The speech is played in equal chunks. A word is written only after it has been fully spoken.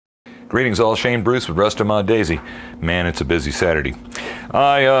Greetings all, Shane Bruce with Restomod Daisy. Man, it's a busy Saturday.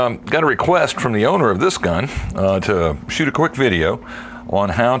 I got a request from the owner of this gun to shoot a quick video on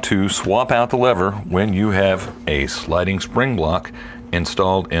how to swap out the lever when you have a sliding spring block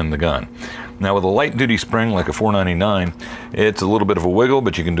installed in the gun. Now with a light duty spring like a 499, it's a little bit of a wiggle,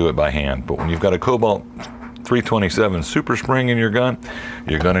 but you can do it by hand. But when you've got a Cobalt 327 super spring in your gun,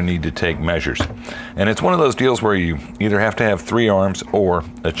 you're going to need to take measures. And it's one of those deals where you either have to have 3 arms or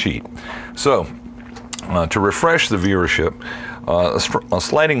a cheat. So to refresh the viewership, a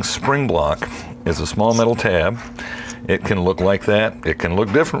sliding spring block is a small metal tab. It can look like that. It can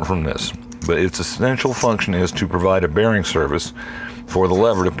look different from this, but its essential function is to provide a bearing service for the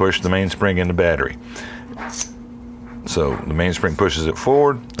lever to push the mainspring into battery. So the mainspring pushes it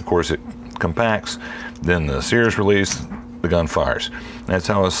forward, of course it compacts, then the sears release, the gun fires. That's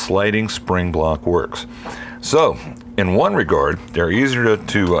how a sliding spring block works. So in one regard, they're easier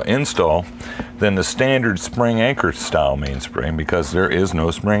to install than the standard spring anchor style mainspring because there is no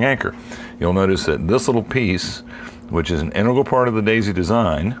spring anchor. You'll notice that this little piece, which is an integral part of the Daisy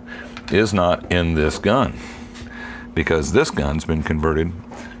design, is not in this gun because this gun's been converted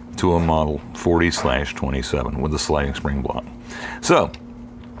to a model 40/27 with a sliding spring block. So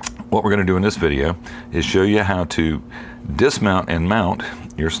what we're going to do in this video is show you how to dismount and mount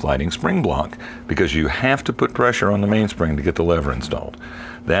your sliding spring block, because you have to put pressure on the mainspring to get the lever installed.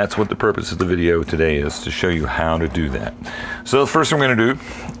 That's what the purpose of the video today is, to show you how to do that. So the first thing we're going to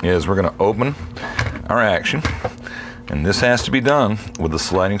do is we're going to open our action, and this has to be done with the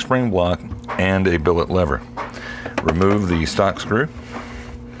sliding spring block and a billet lever. Remove the stock screw.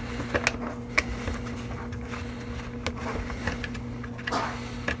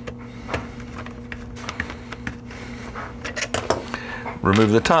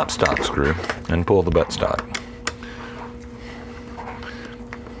 Remove the top stock screw and pull the butt stock.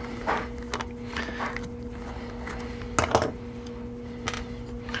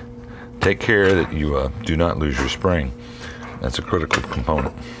 Take care that you do not lose your spring. That's a critical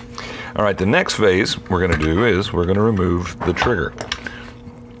component. All right, the next phase we're going to do is we're going to remove the trigger.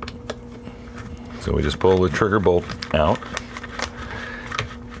 So we just pull the trigger bolt out.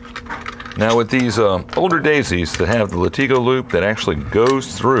 Now with these older Daisies that have the Latigo loop that actually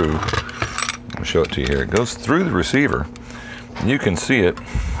goes through, I'll show it to you here, it goes through the receiver. You can see it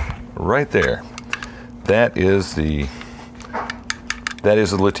right there. That is the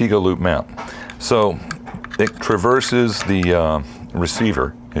Latigo loop mount. So it traverses the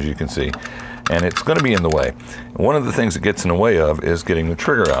receiver, as you can see, and it's going to be in the way. And one of the things it gets in the way of is getting the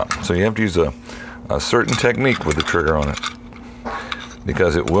trigger out. So you have to use a certain technique with the trigger on it,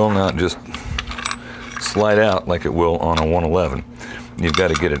 because it will not just slide out like it will on a 111. You've got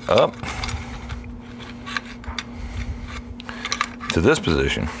to get it up to this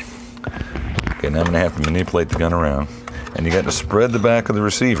position. Okay, now I'm going to have to manipulate the gun around, and you got to spread the back of the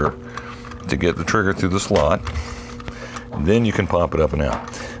receiver to get the trigger through the slot. And then you can pop it up and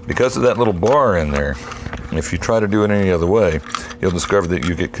out. Because of that little bar in there, if you try to do it any other way, you'll discover that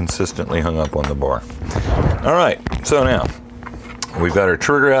you get consistently hung up on the bar. All right, so now we've got our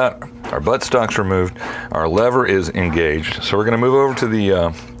trigger out, our butt stock's removed, our lever is engaged. So we're going to move over to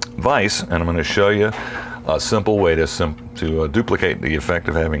the vise, and I'm going to show you a simple way to duplicate the effect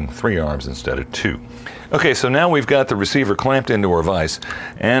of having 3 arms instead of 2. Okay, so now we've got the receiver clamped into our vise,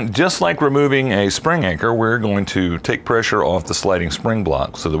 and just like removing a spring anchor, we're going to take pressure off the sliding spring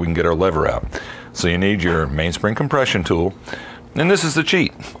block so that we can get our lever out. So you need your mainspring compression tool, and this is the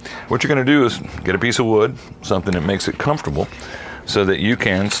cheat. What you're going to do is get a piece of wood, something that makes it comfortable, so that you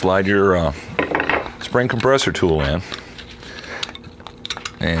can slide your spring compressor tool in,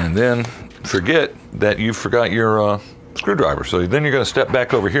 and then forget that you forgot your screwdriver. So then you're going to step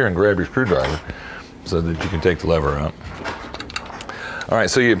back over here and grab your screwdriver so that you can take the lever out. All right,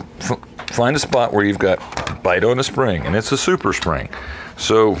 so you find a spot where you've got bite on the spring, and it's a super spring,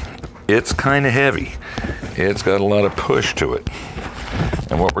 so it's kind of heavy. It's got a lot of push to it.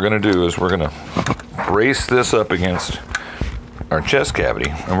 And what we're going to do is we're going to brace this up against our chest cavity,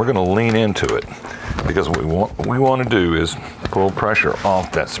 and we're going to lean into it, because what we want to do is pull pressure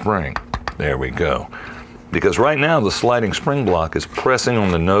off that spring. There we go. Because right now the sliding spring block is pressing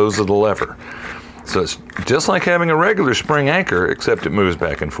on the nose of the lever. So it's just like having a regular spring anchor, except it moves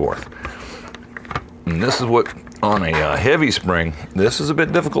back and forth. And this is what, on a heavy spring, this is a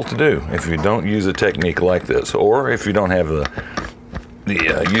bit difficult to do if you don't use a technique like this, or if you don't have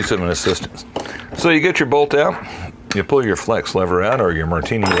the use of an assistant. So you get your bolt out, you pull your flex lever out, or your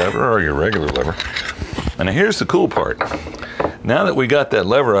martini lever, or your regular lever. And here's the cool part. Now that we got that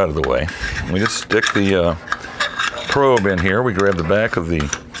lever out of the way, we just stick the probe in here. We grab the back of the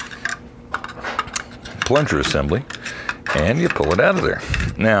plunger assembly, and you pull it out of there.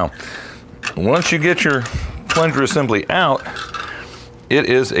 Now, once you get your plunger assembly out, it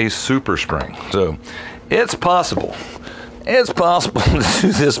is a super spring. So it's possible to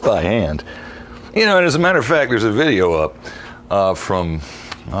do this by hand. You know, and as a matter of fact, there's a video up from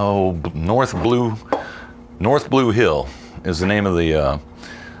North Blue Hill is the name of the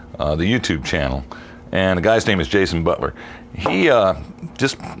YouTube channel, and the guy's name is Jason Butler. He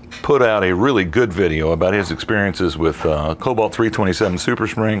just put out a really good video about his experiences with Cobalt 327 Super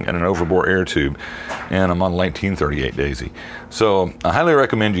Spring and an overbore air tube, and I'm on 1938 Daisy. So I highly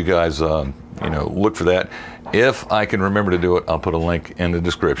recommend you guys you know, look for that. If I can remember to do it, I'll put a link in the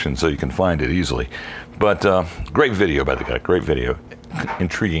description so you can find it easily. But great video by the guy, great video,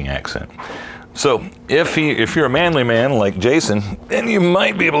 intriguing accent. So if you're a manly man like Jason, then you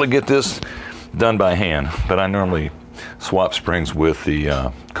might be able to get this done by hand, but I normally swap springs with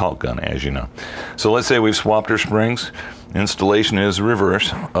the caulk gun, as you know. So let's say we've swapped our springs. Installation is the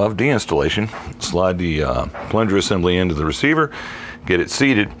reverse of deinstallation. Slide the plunger assembly into the receiver, get it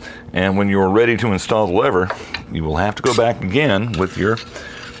seated, and when you're ready to install the lever, you will have to go back again with your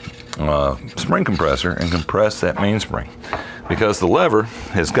spring compressor and compress that mainspring, because the lever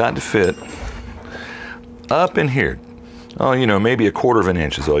has got to fit up in here. Oh, you know, maybe 1/4 of an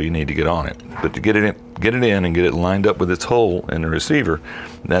inch is all you need to get on it. But to get it in and get it lined up with its hole in the receiver,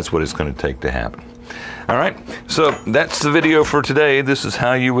 that's what it's going to take to happen. All right, so that's the video for today. This is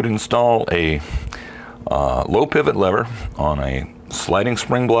how you would install a low pivot lever on a sliding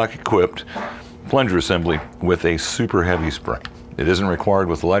spring block equipped plunger assembly with a super heavy spring. It isn't required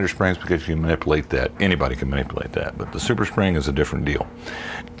with the lighter springs because you can manipulate that. Anybody can manipulate that, but the super spring is a different deal.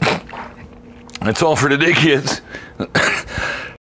 That's all for today, kids.